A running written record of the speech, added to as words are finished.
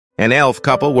An elf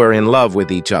couple were in love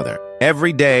with each other.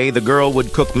 Every day, the girl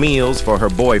would cook meals for her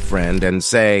boyfriend and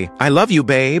say, "I love you,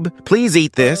 babe. Please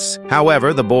eat this."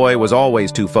 However, the boy was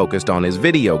always too focused on his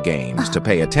video games to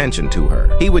pay attention to her.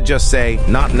 He would just say,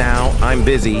 "Not now, I'm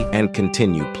busy," and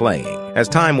continue playing. As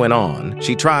time went on,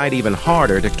 she tried even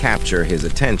harder to capture his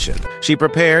attention. She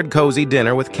prepared cozy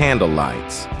dinner with candle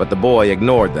lights, but the boy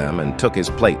ignored them and took his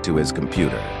plate to his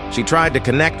computer. She tried to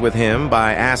connect with him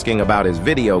by asking about his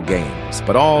video games,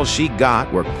 but all she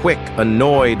got were quick,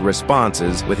 annoyed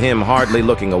responses, with him hardly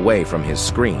looking away from his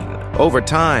screen. Over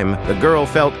time, the girl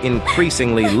felt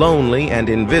increasingly lonely and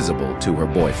invisible to her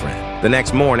boyfriend. The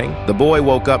next morning, the boy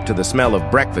woke up to the smell of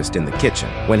breakfast in the kitchen.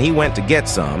 When he went to get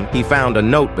some, he found a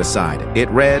note beside it. It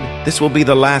read, "This will be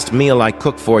the last meal I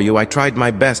cook for you. I tried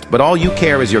my best, but all you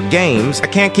care is your games. I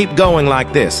can't keep going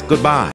like this. Goodbye."